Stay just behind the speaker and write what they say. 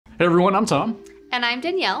Hey everyone, I'm Tom. And I'm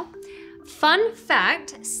Danielle. Fun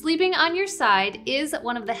fact, sleeping on your side is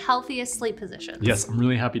one of the healthiest sleep positions. Yes, I'm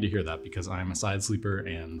really happy to hear that because I'm a side sleeper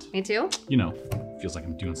and... Me too. You know, feels like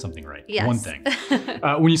I'm doing something right. Yes. One thing.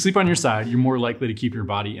 When you sleep on your side, you're more likely to keep your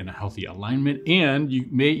body in a healthy alignment, and you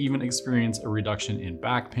may even experience a reduction in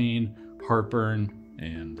back pain, heartburn,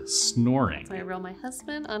 and snoring. So I roll my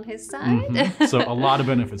husband on his side. So a lot of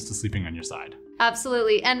benefits to sleeping on your side.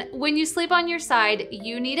 Absolutely. And when you sleep on your side,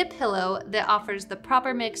 you need a pillow that offers the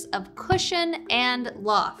proper mix of cushion and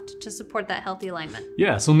loft to support that healthy alignment.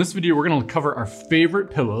 Yeah, so in this video, we're gonna cover our favorite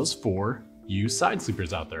pillows for you side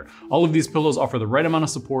sleepers out there. All of these pillows offer the right amount of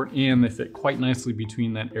support and they fit quite nicely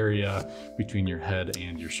between that area, between your head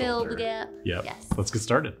and your shoulder. Fill the gap. Yep. Yes. Let's get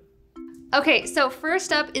started. Okay, so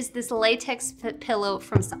first up is this latex pillow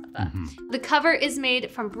from Saatva. The cover is made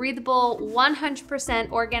from breathable,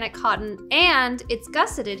 100% organic cotton, and it's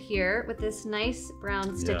gusseted here with this nice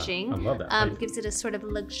brown stitching. Yeah, I love that. Gives it a sort of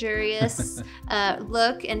luxurious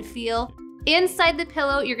look and feel. Inside the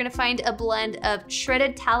pillow, you're gonna find a blend of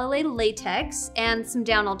shredded tallow latex and some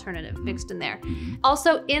down alternative mixed in there.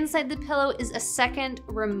 Also, inside the pillow is a second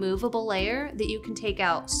removable layer that you can take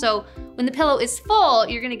out. So when the pillow is full,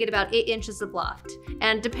 you're gonna get about 8 inches of loft.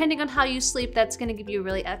 And depending on how you sleep, that's gonna give you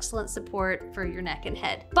really excellent support for your neck and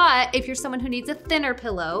head. But if you're someone who needs a thinner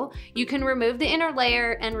pillow, you can remove the inner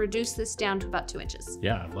layer and reduce this down to about 2 inches.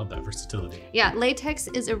 Yeah, I love that versatility. Yeah, latex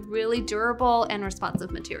is a really durable and responsive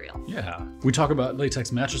material. Yeah. We talk about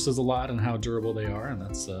latex mattresses a lot and how durable they are, and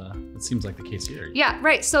that's it seems like the case here. Yeah,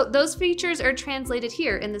 right. So those features are translated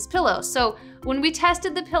here in this pillow. So when we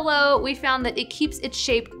tested the pillow, we found that it keeps its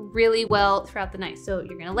shape really well throughout the night. So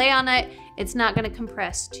you're gonna lay on it, it's not gonna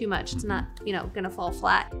compress too much. It's not, gonna fall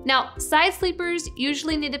flat. Now, side sleepers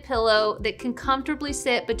usually need a pillow that can comfortably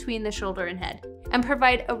sit between the shoulder and head and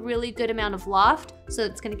provide a really good amount of loft, so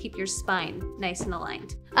it's gonna keep your spine nice and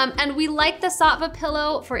aligned. And we like the Saatva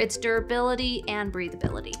pillow for its durability and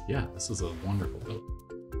breathability. Yeah, this is a wonderful pillow.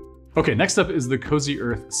 Okay, next up is the Cozy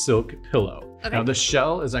Earth Silk Pillow. Okay. Now the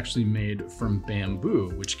shell is actually made from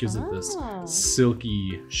bamboo, which gives it this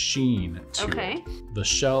silky sheen to it. The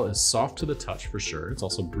shell is soft to the touch for sure. It's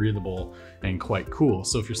also breathable and quite cool.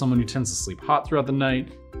 So if you're someone who tends to sleep hot throughout the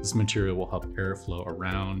night, this material will help airflow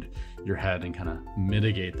around your head and kind of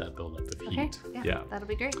mitigate that buildup of heat. Yeah, that'll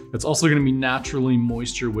be great. It's also going to be naturally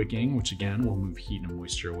moisture wicking, which again will move heat and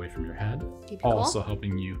moisture away from your head, also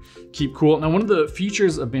helping you keep cool. Now, one of the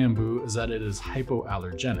features of bamboo is that it is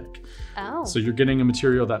hypoallergenic. Oh. So you're getting a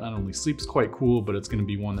material that not only sleeps quite cool, but it's going to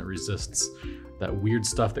be one that resists that weird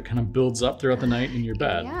stuff that kind of builds up throughout the night in your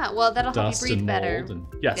bed. Yeah, well, that'll help you Dust breathe and better. mold,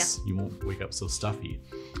 and yes, you won't wake up so stuffy.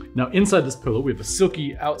 Now inside this pillow, we have a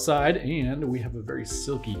silky outside and we have a very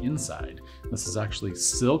silky inside. This is actually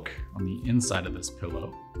silk on the inside of this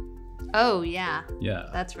pillow. Oh yeah. Yeah.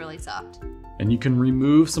 That's really soft. And you can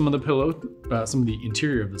remove some of the pillow, some of the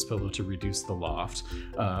interior of this pillow to reduce the loft,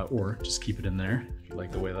 or just keep it in there if you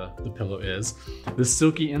like the way the pillow is. This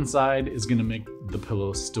silky inside is gonna make the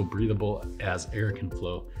pillow still breathable as air can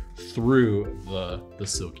flow through the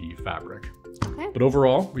silky fabric. Okay. But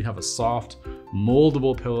overall, we have a soft,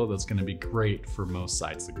 moldable pillow that's gonna be great for most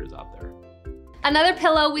side sleepers out there. Another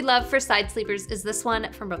pillow we love for side sleepers is this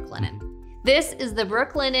one from Brooklinen. This is the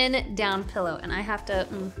Brooklinen down pillow, and I have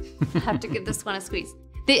to give this one a squeeze.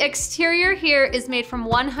 The exterior here is made from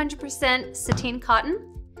 100% sateen cotton.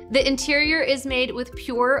 The interior is made with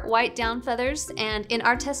pure white down feathers, and in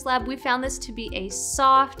our test lab, we found this to be a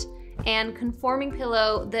soft and conforming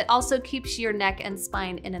pillow that also keeps your neck and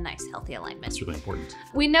spine in a nice, healthy alignment. That's really important.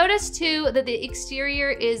 We noticed too that the exterior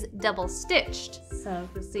is double stitched. So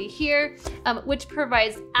you'll see here, which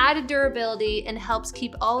provides added durability and helps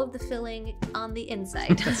keep all of the filling on the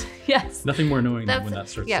inside. Yes. Nothing more annoying than when that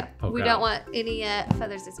starts to poke out. We don't want any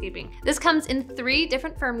feathers escaping. This comes in 3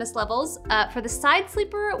 different firmness levels. For the side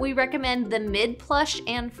sleeper, we recommend the mid plush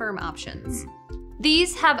and firm options.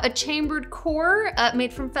 These have a chambered core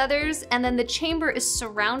made from feathers, and then the chamber is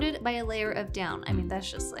surrounded by a layer of down. I mean,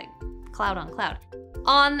 that's just like cloud on cloud.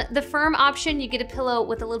 On the firm option, you get a pillow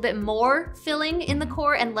with a little bit more filling in the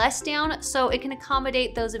core and less down, so it can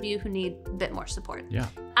accommodate those of you who need a bit more support. Yeah.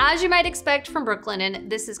 As you might expect from Brooklinen,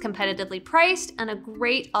 this is competitively priced and a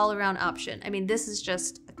great all-around option. I mean, this is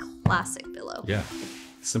just a classic pillow. Yeah,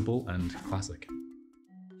 simple and classic.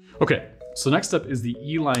 Okay, so next up is the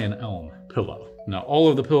Eli Elm Pillow. Now, all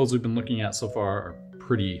of the pillows we've been looking at so far are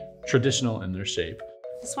pretty traditional in their shape.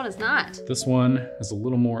 This one is not. This one is a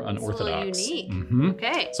little more unorthodox. It's a little unique.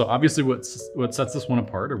 Okay. So obviously what sets this one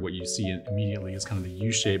apart, or what you see immediately, is kind of the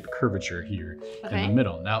U-shaped curvature here in the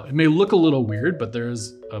middle. Now, it may look a little weird, but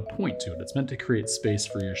there's a point to it. It's meant to create space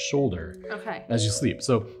for your shoulder as you sleep.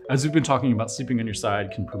 So as we've been talking about, sleeping on your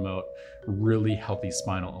side can promote really healthy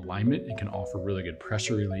spinal alignment. It can offer really good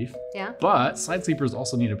pressure relief. Yeah. But side sleepers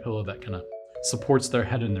also need a pillow that kind of supports their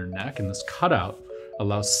head and their neck, and this cutout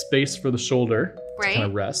allows space for the shoulder to kind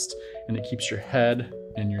of rest, and it keeps your head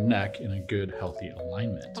and your neck in a good, healthy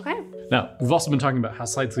alignment. Okay. Now, we've also been talking about how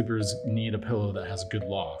side sleepers need a pillow that has good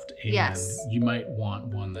loft, and you might want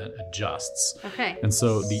one that adjusts. Okay. And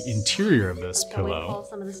so the interior of this Shall we pillow pull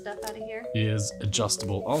some of the stuff out of here? is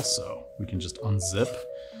adjustable also. We can just unzip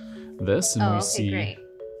this, and we see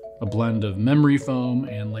a blend of memory foam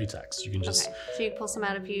and latex. You can just... So you can pull some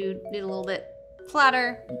out if you need a little bit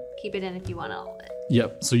flatter, keep it in if you want all of it.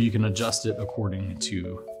 Yep, so you can adjust it according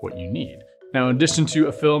to what you need. Now, in addition to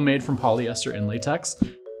a fill made from polyester and latex,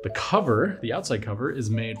 the cover, the outside cover, is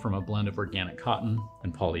made from a blend of organic cotton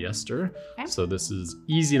and polyester. So this is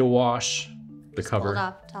easy to wash. The cover. Pull it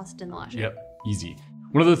off, toss it in the washer. Yep, easy.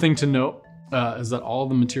 One other thing to note is that all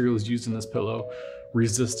the materials used in this pillow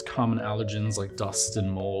resist common allergens like dust and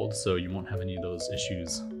mold, so you won't have any of those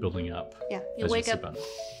issues building up. Yeah, you'll wake up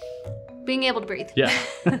being able to breathe. Yeah.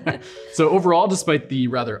 So overall, despite the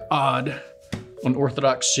rather odd,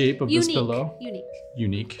 unorthodox shape of this pillow,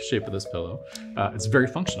 unique shape of this pillow, it's very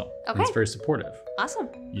functional. And it's very supportive. Awesome.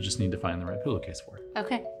 You just need to find the right pillowcase for it.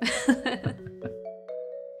 Okay.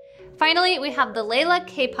 Finally, we have the Layla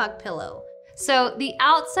Kapok pillow. So the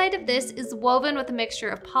outside of this is woven with a mixture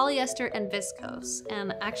of polyester and viscose.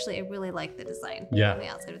 And actually, I really like the design on the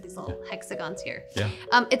outside with these little hexagons here. Yeah.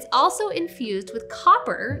 It's also infused with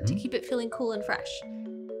copper to keep it feeling cool and fresh.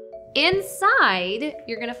 Inside,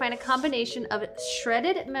 you're gonna find a combination of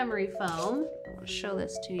shredded memory foam. I want to show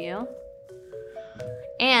this to you.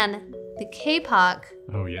 And the Kapok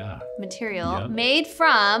material made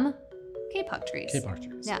from Kapok trees. Kapok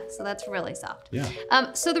trees. Yeah, so that's really soft.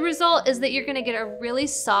 Yeah. So the result is that you're gonna get a really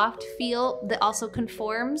soft feel that also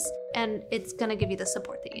conforms, and it's gonna give you the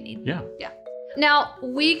support that you need. Yeah. Yeah. Now,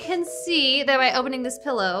 we can see that by opening this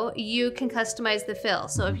pillow, you can customize the fill.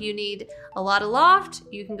 So if you need a lot of loft,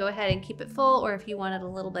 you can go ahead and keep it full, or if you want it a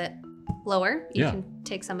little bit lower, you can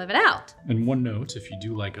take some of it out. And one note, if you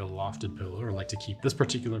do like a lofted pillow or like to keep this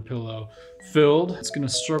particular pillow filled, it's gonna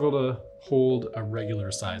struggle to hold a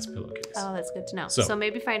regular size pillowcase. Oh, that's good to know. So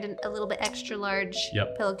maybe find a little bit extra large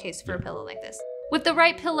pillowcase for a pillow like this. With the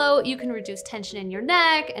right pillow, you can reduce tension in your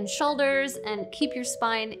neck and shoulders and keep your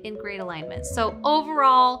spine in great alignment. So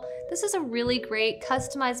overall, this is a really great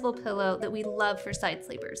customizable pillow that we love for side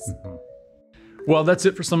sleepers. Well, that's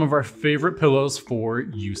it for some of our favorite pillows for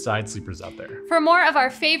you side sleepers out there. For more of our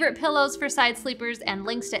favorite pillows for side sleepers and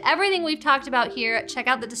links to everything we've talked about here, check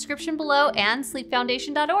out the description below and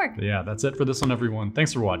sleepfoundation.org. Yeah, that's it for this one, everyone.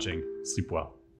 Thanks for watching. Sleep well.